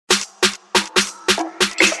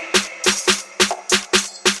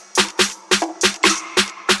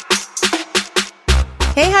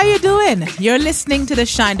how you doing? You're listening to the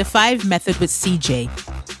Shine to 5 Method with CJ.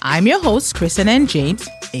 I'm your host, Kristen and James,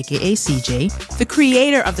 aka CJ, the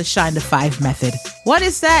creator of the Shine to 5 Method. What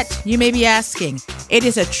is that? You may be asking. It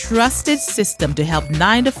is a trusted system to help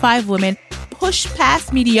 9 to 5 women push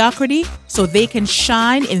past mediocrity so they can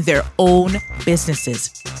shine in their own businesses.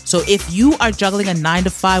 So if you are juggling a 9 to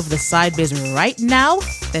 5 with a side biz right now,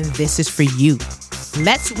 then this is for you.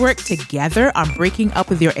 Let's work together on breaking up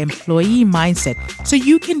with your employee mindset so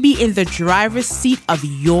you can be in the driver's seat of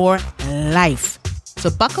your life. So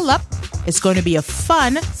buckle up. It's going to be a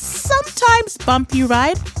fun, sometimes bumpy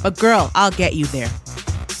ride, but girl, I'll get you there.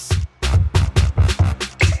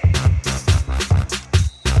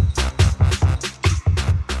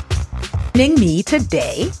 Joining me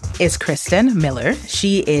today is Kristen Miller.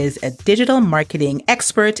 She is a digital marketing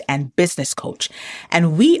expert and business coach.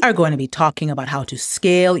 And we are going to be talking about how to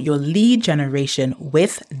scale your lead generation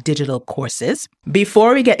with digital courses.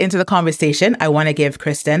 Before we get into the conversation, I want to give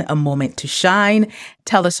Kristen a moment to shine.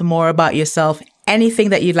 Tell us more about yourself. Anything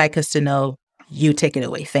that you'd like us to know, you take it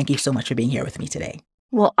away. Thank you so much for being here with me today.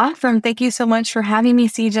 Well, awesome. Thank you so much for having me,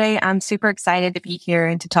 CJ. I'm super excited to be here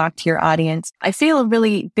and to talk to your audience. I feel a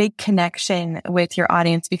really big connection with your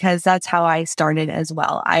audience because that's how I started as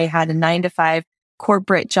well. I had a 9 to 5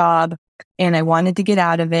 corporate job and I wanted to get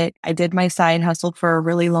out of it. I did my side hustle for a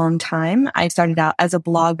really long time. I started out as a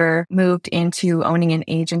blogger, moved into owning an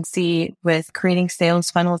agency with creating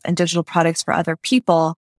sales funnels and digital products for other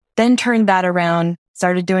people, then turned that around,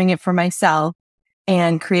 started doing it for myself,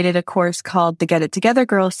 and created a course called the Get It Together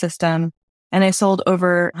Girls System. And I sold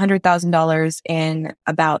over $100,000 in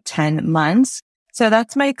about 10 months. So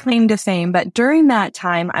that's my claim to fame. But during that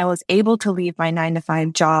time, I was able to leave my 9 to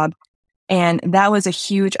 5 job. And that was a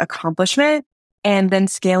huge accomplishment. And then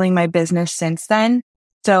scaling my business since then.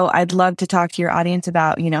 So I'd love to talk to your audience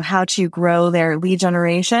about, how to grow their lead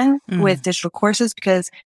generation with digital courses,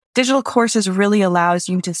 because digital courses really allows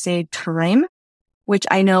you to save time, which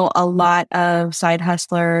I know a lot of side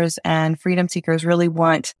hustlers and freedom seekers really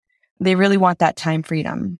want. They really want that time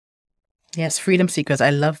freedom. Yes, freedom seekers.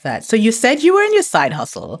 I love that. So you said you were in your side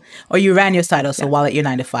hustle, or you ran your side hustle while at your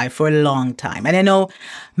 9 to 5 for a long time. And I know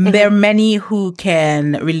there are many who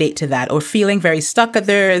can relate to that, or feeling very stuck at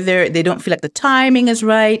they don't feel like the timing is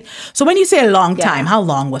right. So when you say a long time, how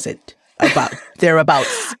long was it?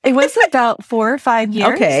 Thereabouts? It was about 4 or 5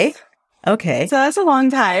 years. Okay. So that's a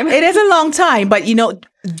long time. It is a long time. But,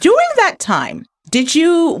 during that time,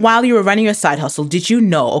 while you were running your side hustle, did you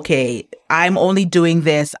know, okay, I'm only doing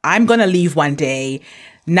this. I'm going to leave one day.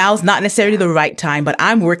 Now's not necessarily the right time, but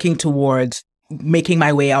I'm working towards making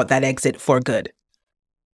my way out that exit for good.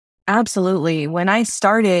 Absolutely. When I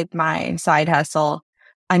started my side hustle,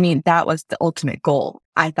 that was the ultimate goal.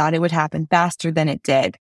 I thought it would happen faster than it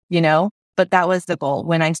did, But that was the goal.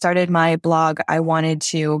 When I started my blog, I wanted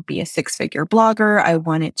to be a 6-figure blogger. I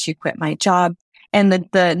wanted to quit my job. And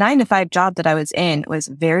the 9 to 5 job that I was in was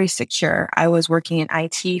very secure. I was working in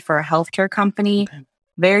IT for a healthcare company,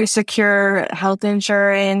 very secure health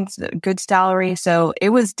insurance, good salary. So it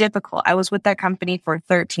was difficult. I was with that company for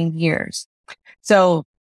 13 years. So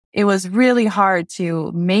it was really hard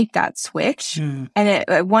to make that switch. And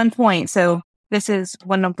at one point, so this is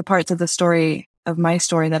one of the parts of the story of my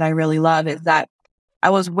story that I really love, is that I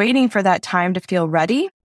was waiting for that time to feel ready.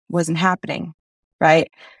 Wasn't happening,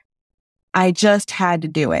 right? I just had to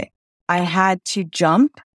do it. I had to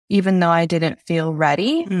jump, even though I didn't feel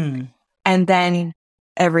ready. And then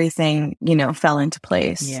everything, fell into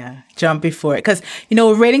place. Yeah. Jump before it. Because,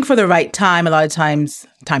 waiting for the right time, a lot of times,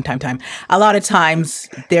 a lot of times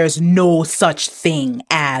there's no such thing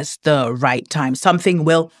as the right time. Something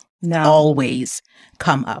will always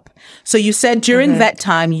come up. So you said during that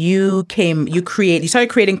time you started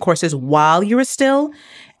creating courses while you were still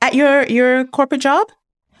at your corporate job?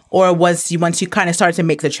 Or once you kind of started to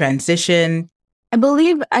make the transition? I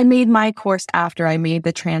believe I made my course after I made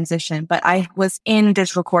the transition, but I was in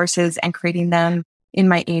digital courses and creating them in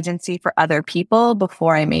my agency for other people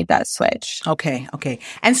before I made that switch. Okay.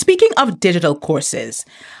 And speaking of digital courses,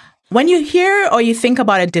 when you hear or you think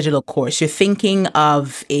about a digital course, you're thinking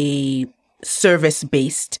of a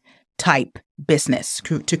service-based type business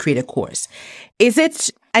to create a course.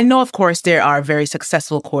 I know, of course, there are very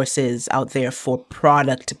successful courses out there for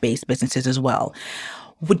product-based businesses as well.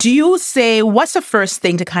 Would you say, what's the first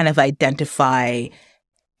thing to kind of identify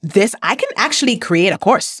this? I can actually create a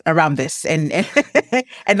course around this and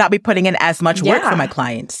and not be putting in as much work for my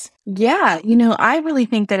clients. Yeah. I really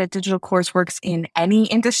think that a digital course works in any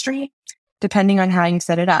industry, depending on how you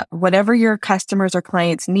set it up. Whatever your customers or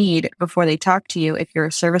clients need before they talk to you, if you're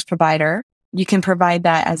a service provider, you can provide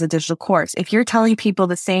that as a digital course. If you're telling people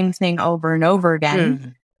the same thing over and over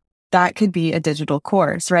again, that could be a digital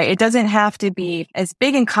course, right? It doesn't have to be as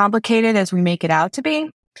big and complicated as we make it out to be.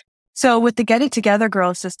 So with the Get It Together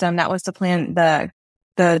Girl system, that was the plan, the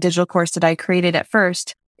digital course that I created at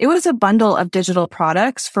first. It was a bundle of digital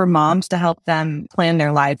products for moms to help them plan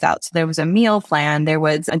their lives out. So there was a meal plan, there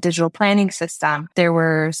was a digital planning system, there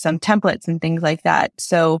were some templates and things like that.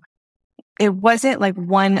 So it wasn't like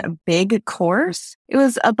one big course. It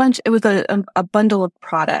was a bundle of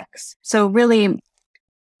products. So really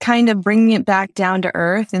kind of bringing it back down to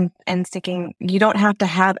earth and thinking you don't have to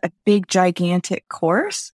have a big, gigantic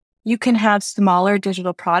course. You can have smaller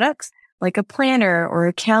digital products like a planner or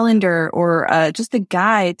a calendar or just a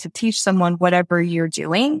guide to teach someone whatever you're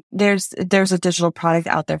doing. There's a digital product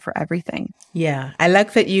out there for everything. Yeah. I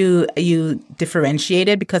like that you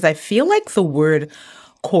differentiated, because I feel like the word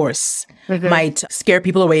course might scare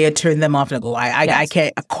people away and turn them off and go, I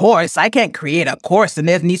can't, a course, I can't create a course, and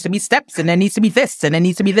there needs to be steps, and there needs to be this, and it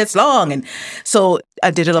needs to be this long. And so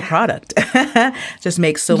a digital product just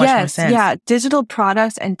makes so much more sense. Yeah. Digital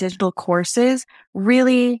products and digital courses,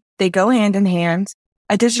 really, they go hand in hand.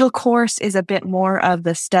 A digital course is a bit more of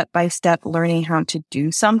the step-by-step learning how to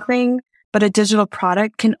do something. But a digital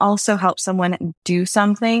product can also help someone do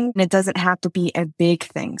something, and it doesn't have to be a big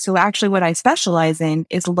thing. So actually what I specialize in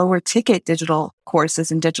is lower ticket digital courses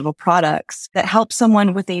and digital products that help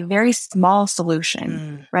someone with a very small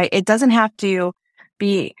solution, right? It doesn't have to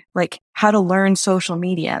be like how to learn social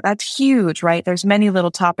media. That's huge, right? There's many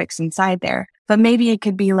little topics inside there, but maybe it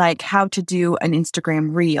could be like how to do an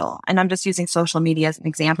Instagram reel. And I'm just using social media as an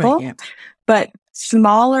example, Right, yeah. But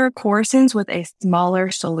smaller courses with a smaller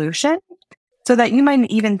solution. So that you might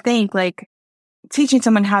even think like teaching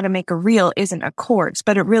someone how to make a reel isn't a course,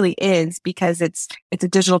 but it really is, because it's a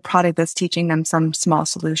digital product that's teaching them some small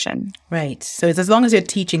solution. Right. So it's as long as you're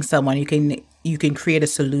teaching someone, you can create a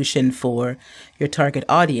solution for your target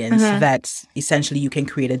audience that essentially you can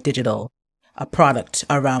create a digital product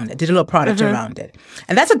around it.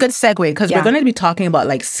 And that's a good segue, because we're going to be talking about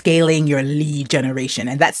like scaling your lead generation.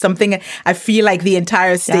 And that's something I feel like the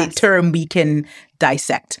entire term we can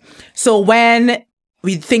dissect. So when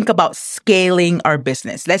we think about scaling our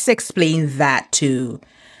business, let's explain that to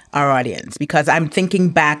our audience, because I'm thinking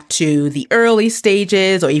back to the early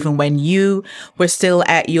stages, or even when you were still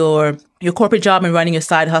at your corporate job and running your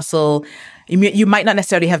side hustle. You might not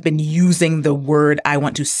necessarily have been using the word, I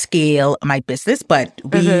want to scale my business, but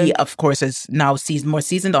we, of course, as now more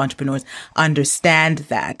seasoned entrepreneurs, understand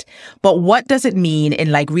that. But what does it mean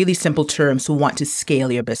in like really simple terms to want to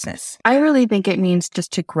scale your business? I really think it means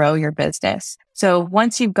just to grow your business. So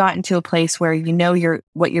once you've gotten to a place where you know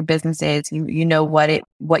what your business is, you know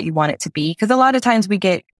what you want it to be, because a lot of times we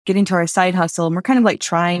get into our side hustle and we're kind of like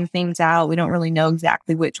trying things out. We don't really know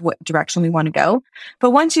exactly what direction we want to go.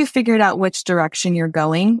 But once you've figured out which direction you're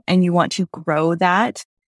going and you want to grow that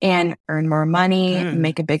and earn more money,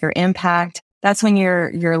 make a bigger impact, that's when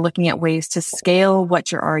you're looking at ways to scale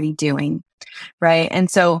what you're already doing, right? And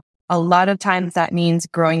so a lot of times that means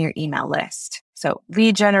growing your email list. So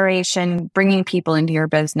lead generation, bringing people into your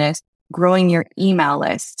business, growing your email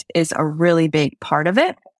list is a really big part of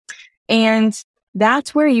it. And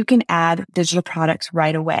that's where you can add digital products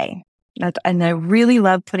right away. And I really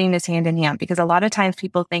love putting this hand in hand, because a lot of times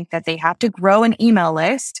people think that they have to grow an email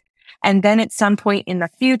list and then at some point in the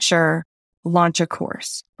future, launch a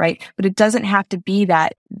course, right? But it doesn't have to be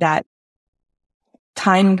that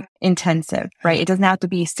time intensive, right? It doesn't have to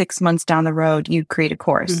be 6 months down the road, you create a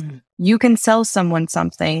course. You can sell someone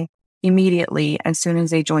something immediately as soon as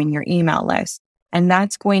they join your email list. And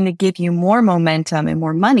that's going to give you more momentum and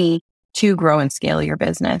more money to grow and scale your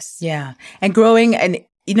business. Yeah. And growing, and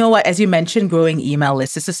you know what, as you mentioned, growing email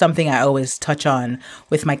lists, this is something I always touch on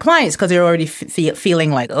with my clients, because they're already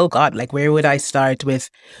feeling like, oh God, like where would I start with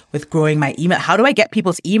growing my email? How do I get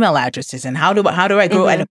people's email addresses? And how do I grow?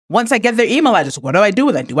 And once I get their email address, what do I do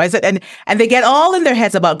with it? And they get all in their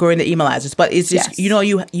heads about growing the email address, but it's just,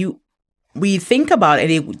 we think about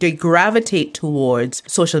it, they gravitate towards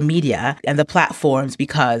social media and the platforms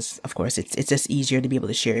because, of course, it's just easier to be able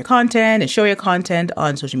to share your content and show your content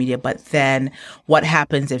on social media. But then what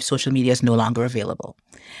happens if social media is no longer available?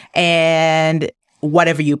 And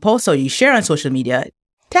whatever you post or you share on social media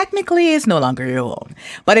technically is no longer your own.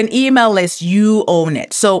 But an email list, you own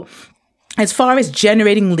it. So as far as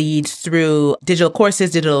generating leads through digital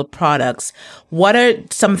courses, digital products, what are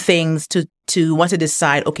some things to want to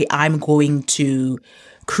decide, okay, I'm going to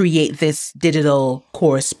create this digital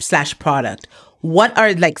course / product? What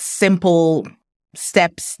are like simple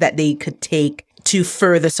steps that they could take to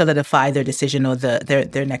further solidify their decision or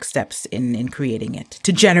their next steps in creating it,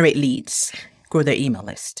 to generate leads, grow their email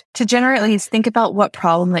list? To generate leads, think about what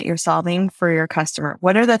problem that you're solving for your customer.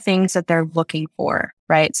 What are the things that they're looking for,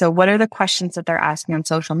 right? So what are the questions that they're asking on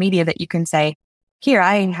social media that you can say, here,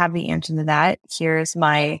 I have the answer to that. Here's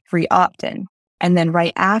my free opt-in. And then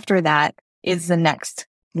right after that is the next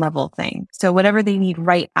level thing. So whatever they need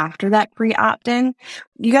right after that free opt-in,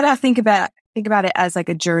 you got to think about it as like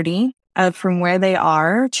a journey of from where they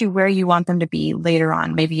are to where you want them to be later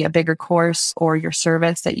on, maybe a bigger course or your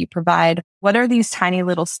service that you provide. What are these tiny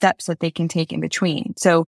little steps that they can take in between?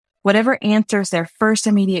 So whatever answers their first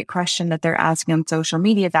immediate question that they're asking on social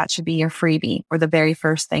media, that should be your freebie or the very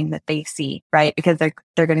first thing that they see, right? Because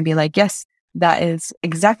they're going to be like, yes, that is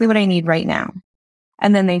exactly what I need right now.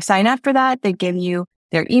 And then they sign up for that. They give you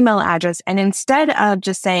their email address. And instead of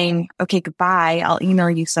just saying, okay, goodbye, I'll email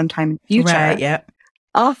you sometime in the future. Right, yeah.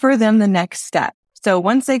 Offer them the next step. So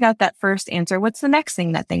once they got that first answer, what's the next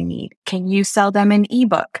thing that they need? Can you sell them an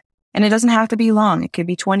ebook? And it doesn't have to be long. It could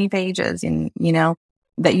be 20 pages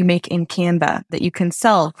that you make in Canva that you can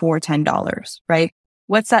sell for $10, right?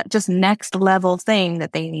 What's that just next level thing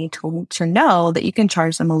that they need to know that you can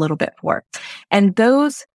charge them a little bit for? And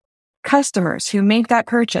those customers who make that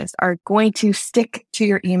purchase are going to stick to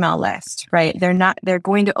your email list, right? They're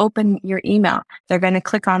going to open your email. They're going to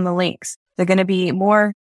click on the links. They're going to be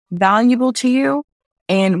more valuable to you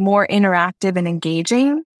and more interactive and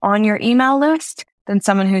engaging on your email list than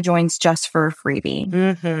someone who joins just for a freebie.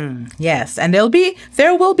 Mm-hmm. Yes. And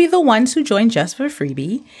there will be the ones who join just for a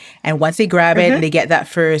freebie. And once they grab it and they get that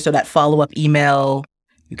first or that follow-up email,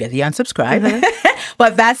 you get the unsubscribe.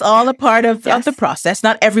 But that's all a part of the process.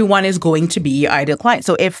 Not everyone is going to be your ideal client.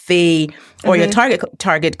 So if they, or your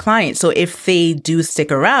target client. So if they do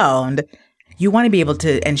stick around, you want to be able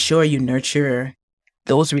to ensure you nurture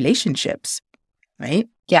those relationships, right?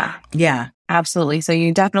 Yeah. Yeah. Absolutely. So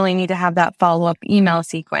you definitely need to have that follow-up email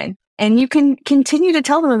sequence. And you can continue to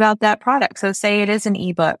tell them about that product. So say it is an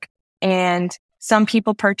ebook and some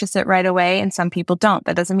people purchase it right away and some people don't.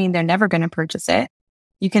 That doesn't mean they're never going to purchase it.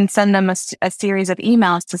 You can send them a series of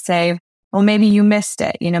emails to say, well, maybe you missed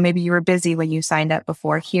it. Maybe you were busy when you signed up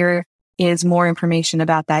before. Here is more information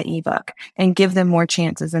about that ebook, and give them more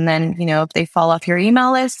chances. And then, if they fall off your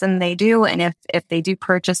email list, then they do. And if they do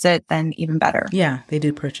purchase it, then even better. Yeah, they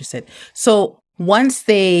do purchase it. So once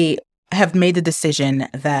they have made the decision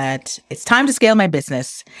that it's time to scale my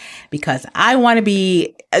business because I want to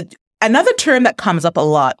be another term that comes up a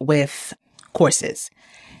lot with courses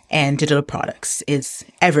and digital products is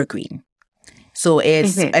evergreen. So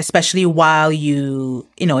it's especially while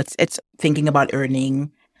it's thinking about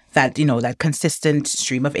earning that consistent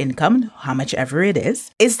stream of income, how much ever it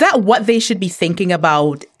is. Is that what they should be thinking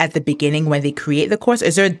about at the beginning when they create the course?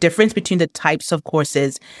 Is there a difference between the types of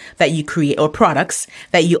courses that you create or products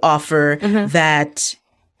that you offer that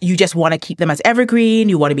you just want to keep them as evergreen?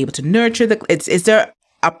 You want to be able to nurture is there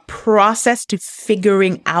a process to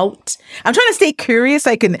figuring out? I'm trying to stay curious.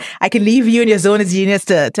 I can leave you in your zone of genius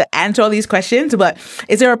to answer all these questions, but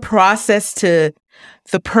is there a process to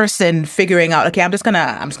the person figuring out, okay, I'm just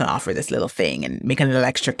gonna offer this little thing and make a little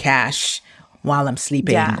extra cash while I'm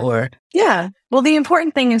sleeping? Yeah. Well, the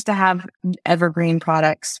important thing is to have evergreen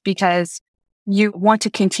products because you want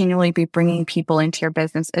to continually be bringing people into your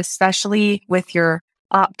business, especially with your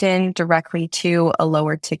opt-in directly to a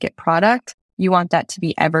lower ticket product. You want that to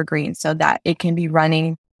be evergreen so that it can be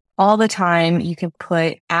running all the time. You can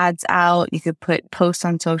put ads out, you could put posts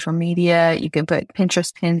on social media, you can put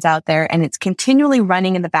Pinterest pins out there, and it's continually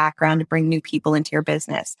running in the background to bring new people into your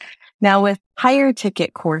business. Now with higher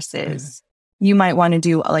ticket courses, you might want to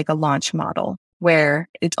do like a launch model where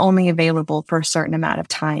it's only available for a certain amount of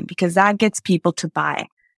time because that gets people to buy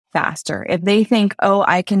faster. If they think, oh,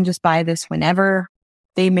 I can just buy this whenever,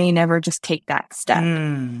 they may never just take that step,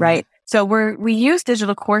 right? So we use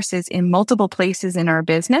digital courses in multiple places in our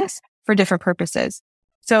business for different purposes.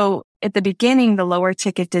 So at the beginning, the lower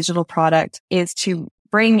ticket digital product is to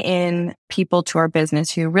bring in people to our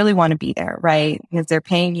business who really want to be there, right? Because they're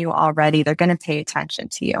paying you already. They're going to pay attention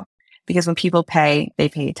to you because when people pay, they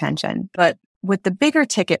pay attention. But with the bigger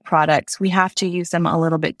ticket products, we have to use them a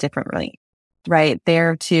little bit differently, right?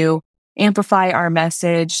 They're to amplify our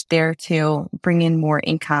message, they're to bring in more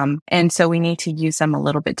income. And so we need to use them a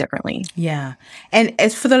little bit differently. Yeah. And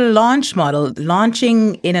as for the launch model,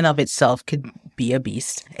 launching in and of itself could be a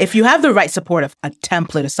beast. If you have the right support of a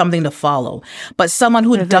template or something to follow, but someone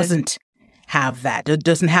who doesn't have that, it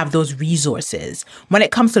doesn't have those resources. When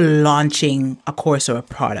it comes to launching a course or a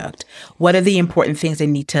product, what are the important things they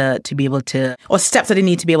need to be able to, or steps that they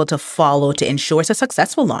need to be able to follow to ensure it's a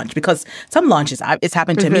successful launch? Because some launches, it's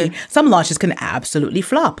happened to me, some launches can absolutely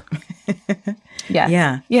flop.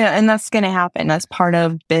 Yeah. And that's going to happen. That's part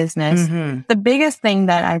of business. The biggest thing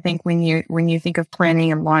that I think when you think of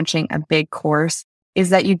planning and launching a big course is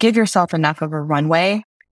that you give yourself enough of a runway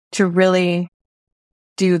to really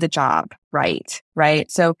do the job right?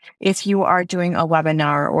 So if you are doing a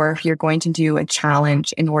webinar or if you're going to do a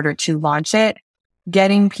challenge in order to launch it,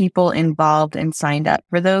 getting people involved and signed up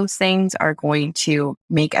for those things are going to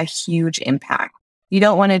make a huge impact. You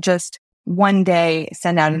don't want to just one day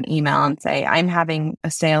send out an email and say, I'm having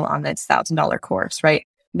a sale on this $1,000 course, right?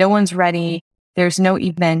 No one's ready. There's no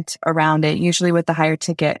event around it. Usually with the higher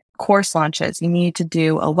ticket course launches, you need to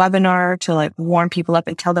do a webinar to like warm people up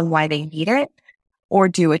and tell them why they need it, or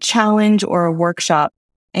do a challenge or a workshop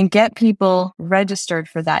and get people registered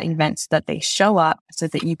for that event so that they show up so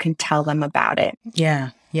that you can tell them about it.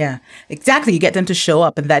 Yeah, exactly. You get them to show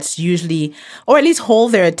up, and that's usually, or at least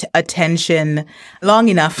hold their attention long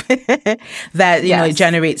enough that, you know, it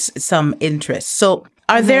generates some interest. So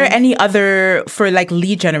are there any other, for like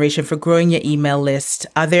lead generation, for growing your email list,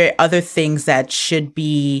 are there other things that should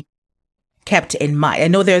be kept in mind? I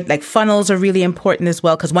know they're like funnels are really important as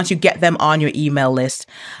well, because once you get them on your email list,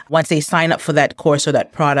 once they sign up for that course or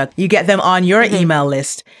that product, you get them on your email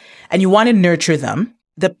list and you want to nurture them.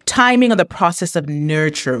 The timing of the process of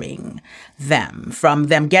nurturing them, from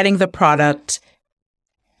them getting the product,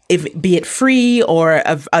 be it free or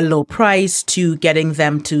a low price, to getting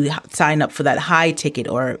them to sign up for that high ticket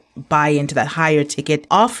or buy into that higher ticket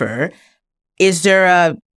offer. Is there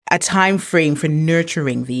a time frame for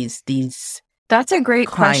nurturing these? That's a great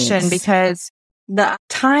clients? Question, because the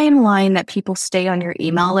timeline that people stay on your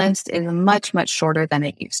email list is much, much shorter than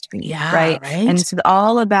it used to be, right? And it's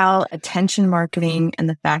all about attention marketing and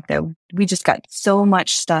the fact that we just got so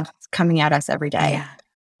much stuff coming at us every day. Yeah.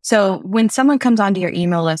 So when someone comes onto your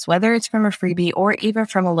email list, whether it's from a freebie or even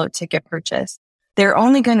from a low ticket purchase, they're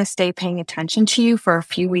only going to stay paying attention to you for a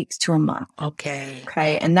few weeks to a month.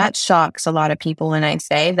 Okay. And that shocks a lot of people when I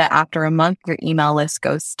say that after a month, your email list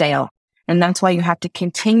goes stale. And that's why you have to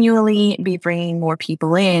continually be bringing more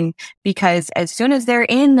people in, because as soon as they're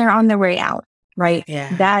in, they're on their way out, right?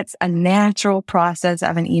 Yeah. That's a natural process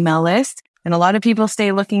of an email list. And a lot of people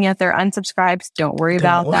stay looking at their unsubscribes. Don't worry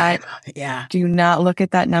about that. Yeah. Do not look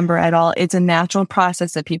at that number at all. It's a natural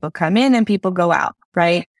process that people come in and people go out,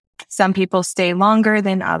 right? Some people stay longer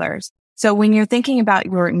than others. So when you're thinking about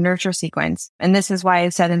your nurture sequence, and this is why I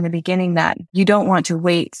said in the beginning that you don't want to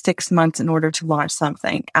wait 6 months in order to launch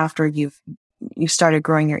something after you've started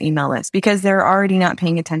growing your email list, because they're already not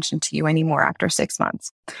paying attention to you anymore after 6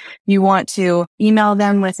 months. You want to email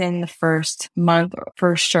them within the first month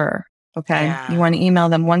for sure. Okay. Yeah. You want to email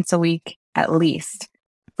them once a week at least.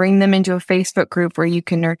 Bring them into a Facebook group where you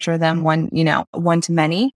can nurture them one to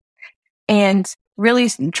many, and really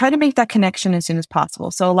try to make that connection as soon as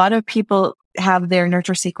possible. So a lot of people have their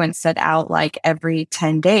nurture sequence set out like every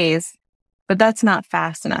 10 days, but that's not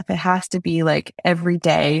fast enough. It has to be like every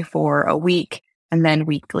day for a week and then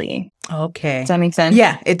weekly. Okay. Does that make sense?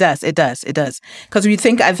 Yeah, it does. Because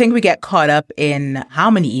I think we get caught up in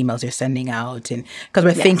how many emails you're sending out, and because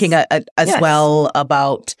we're thinking as well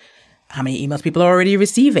about how many emails people are already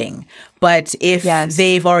receiving. But if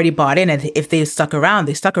they've already bought in, and if they've stuck around,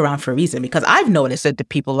 they stuck around for a reason. Because I've noticed that the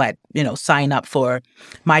people that, sign up for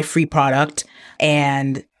my free product,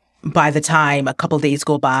 and by the time a couple days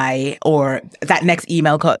go by or that next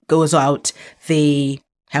email goes out, they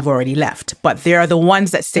have already left. But they're the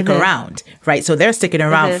ones that stick around, right? So they're sticking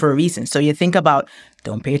around for a reason. So you think about,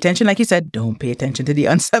 don't pay attention, like you said, don't pay attention to the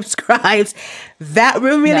unsubscribes. That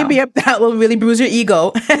will really bruise your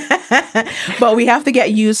ego. But we have to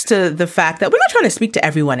get used to the fact that we're not trying to speak to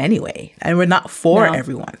everyone anyway, and we're not for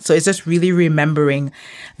everyone. So it's just really remembering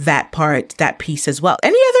that part, that piece as well.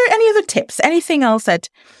 Any other tips? Anything else that,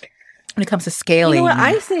 when it comes to scaling? You know what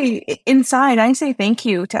I say thank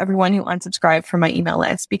you to everyone who unsubscribed from my email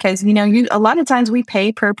list, because, a lot of times we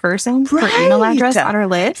pay per person per email address on our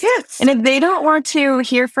list. Yes. And if they don't want to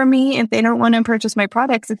hear from me, if they don't want to purchase my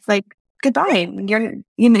products, it's like, goodbye.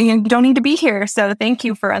 you don't need to be here. So thank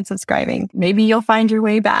you for unsubscribing. Maybe you'll find your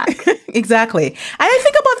way back. Exactly. And I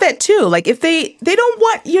think about that too. Like if they don't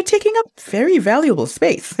want, you're taking up very valuable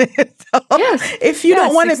space. So if you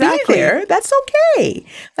don't want to be there, that's okay.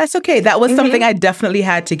 That's okay. That was something I definitely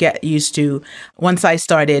had to get used to once I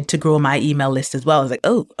started to grow my email list as well. I was like,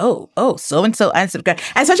 oh, so-and-so unsubscribe.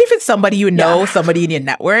 Especially if it's somebody you know, somebody in your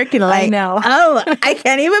network. And like, I know. Oh, I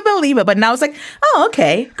can't even believe it. But now it's like, oh,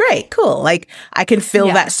 okay, great, cool. Like I can fill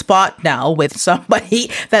that spot now with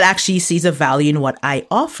somebody that actually sees a value in what I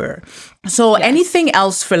offer. So anything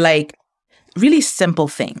else for like really simple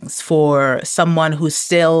things for someone who's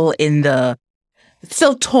still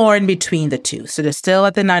torn between the two. So they're still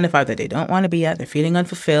at the 9 to 5 that they don't want to be at. They're feeling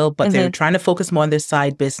unfulfilled, but they're trying to focus more on their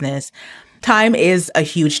side business. Time is a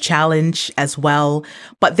huge challenge as well,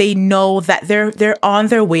 but they know that they're on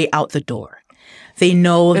their way out the door. They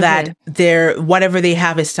know that whatever they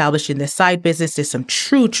have established in their side business, there's some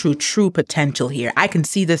true potential here. I can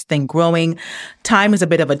see this thing growing. Time is a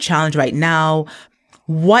bit of a challenge right now.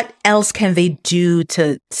 What else can they do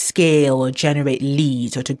to scale or generate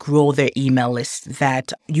leads or to grow their email list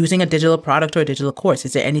that using a digital product or a digital course?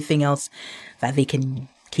 Is there anything else that they can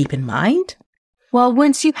keep in mind? Well,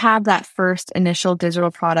 once you have that first initial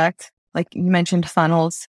digital product, like you mentioned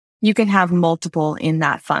funnels, you can have multiple in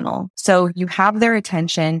that funnel. So you have their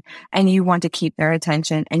attention and you want to keep their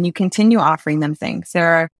attention and you continue offering them things.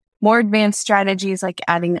 There are more advanced strategies like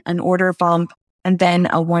adding an order bump and then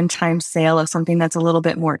a one-time sale of something that's a little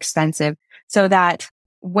bit more expensive so that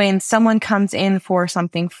when someone comes in for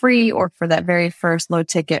something free or for that very first low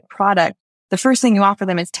ticket product, the first thing you offer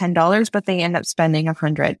them is $10, but they end up spending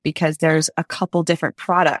 $100 because there's a couple different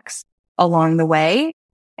products along the way.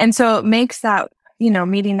 And so it makes that,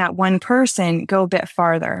 meeting that one person go a bit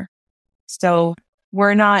farther. So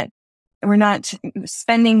we're not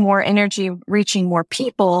spending more energy reaching more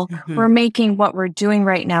people. We're making what we're doing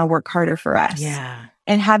right now work harder for us. Yeah.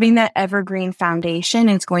 And having that evergreen foundation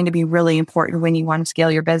is going to be really important when you want to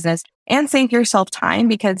scale your business and save yourself time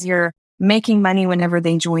because you're making money whenever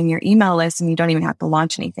they join your email list and you don't even have to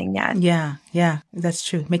launch anything yet. Yeah, that's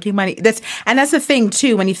true. Making money. That's the thing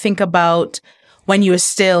too, when you think about when you're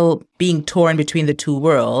still being torn between the two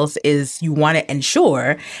worlds, is you want to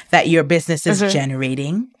ensure that your business is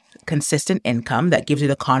generating consistent income that gives you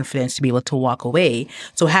the confidence to be able to walk away.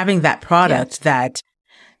 So having that product that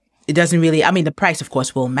it doesn't really, the price of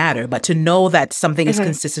course will matter, but to know that something is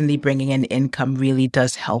consistently bringing in income really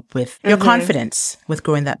does help with your confidence with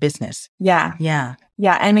growing that business. Yeah.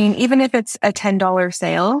 Even if it's a $10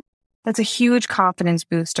 sale, that's a huge confidence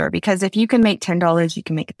booster because if you can make $10, you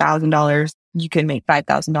can make $1,000, you can make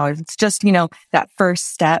 $5,000. It's just, that first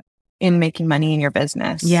step in making money in your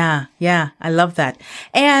business. Yeah. I love that.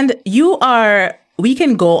 And we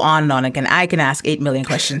can go on and on again. I can ask 8 million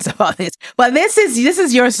questions about this, but this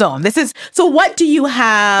is your zone. So what do you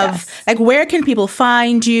have? Yes. Like, where can people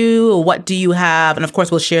find you? What do you have? And of course,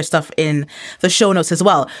 we'll share stuff in the show notes as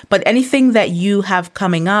well, but anything that you have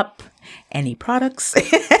coming up, any products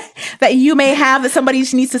that you may have that somebody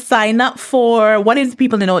needs to sign up for? What do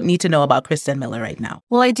people need to know about Kristen Miller right now?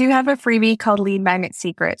 Well, I do have a freebie called Lead Magnet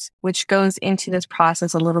Secrets, which goes into this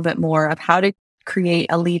process a little bit more of how to create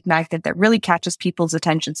a lead magnet that really catches people's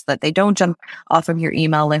attention so that they don't jump off of your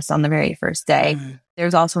email list on the very first day.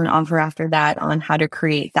 There's also an offer after that on how to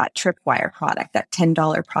create that tripwire product, that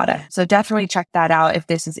 $10 product. So definitely check that out if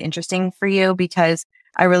this is interesting for you, because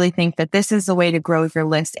I really think that this is the way to grow your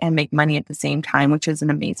list and make money at the same time, which is an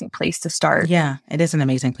amazing place to start. Yeah, it is an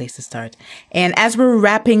amazing place to start. And as we're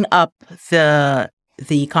wrapping up the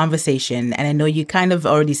conversation, and I know you kind of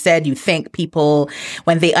already said you thank people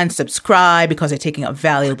when they unsubscribe because they're taking up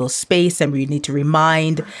valuable space, and we need to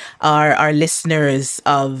remind our listeners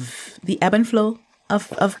of the ebb and flow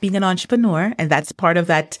of being an entrepreneur, and that's part of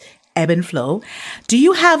that ebb and flow. Do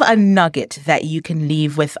you have a nugget that you can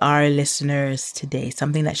leave with our listeners today?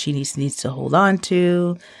 Something that she needs to hold on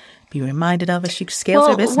to, be reminded of as she scales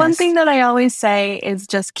her business? One thing that I always say is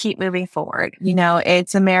just keep moving forward.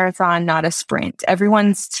 It's a marathon, not a sprint.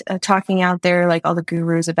 Everyone's talking out there, like all the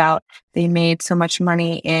gurus, about they made so much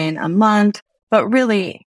money in a month, but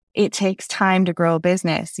really it takes time to grow a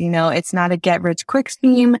business. It's not a get rich quick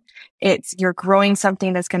scheme. You're growing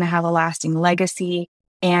something that's going to have a lasting legacy,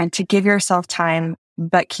 and to give yourself time,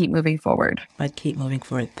 but keep moving forward.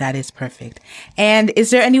 That is perfect. And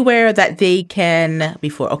is there anywhere that they can,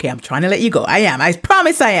 I'm trying to let you go. I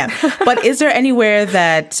promise I am. But is there anywhere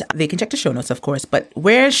that they can check the show notes, of course, but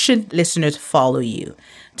where should listeners follow you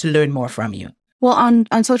to learn more from you? Well,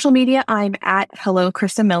 on social media, I'm at Hello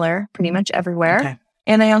Kristen Miller, pretty much everywhere. Okay.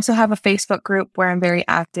 And I also have a Facebook group where I'm very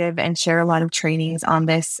active and share a lot of trainings on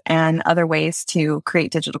this and other ways to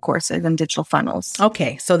create digital courses and digital funnels.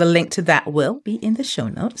 Okay, so the link to that will be in the show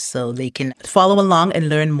notes so they can follow along and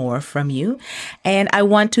learn more from you. And I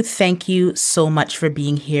want to thank you so much for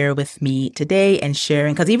being here with me today and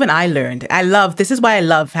sharing, because even I learned. This is why I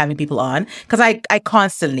love having people on, because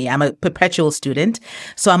I'm a perpetual student,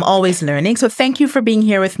 so I'm always learning. So thank you for being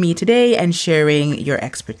here with me today and sharing your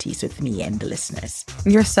expertise with me and the listeners.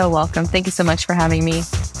 You're so welcome. Thank you so much for having me.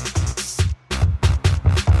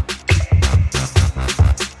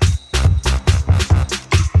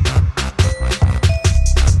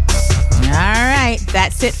 All right,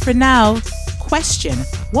 that's it for now. Question: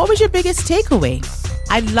 what was your biggest takeaway?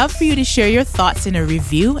 I'd love for you to share your thoughts in a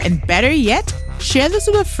review, and better yet, share this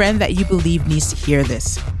with a friend that you believe needs to hear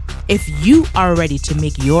this. If you are ready to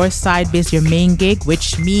make your side biz your main gig,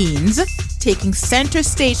 which means taking center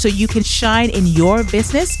stage so you can shine in your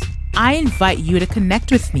business, I invite you to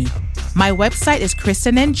connect with me. My website is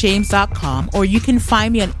KristenNJames.com, or you can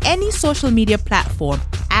find me on any social media platform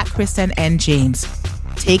at KristenNJames.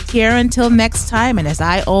 Take care until next time, and as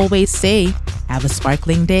I always say, have a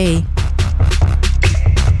sparkling day.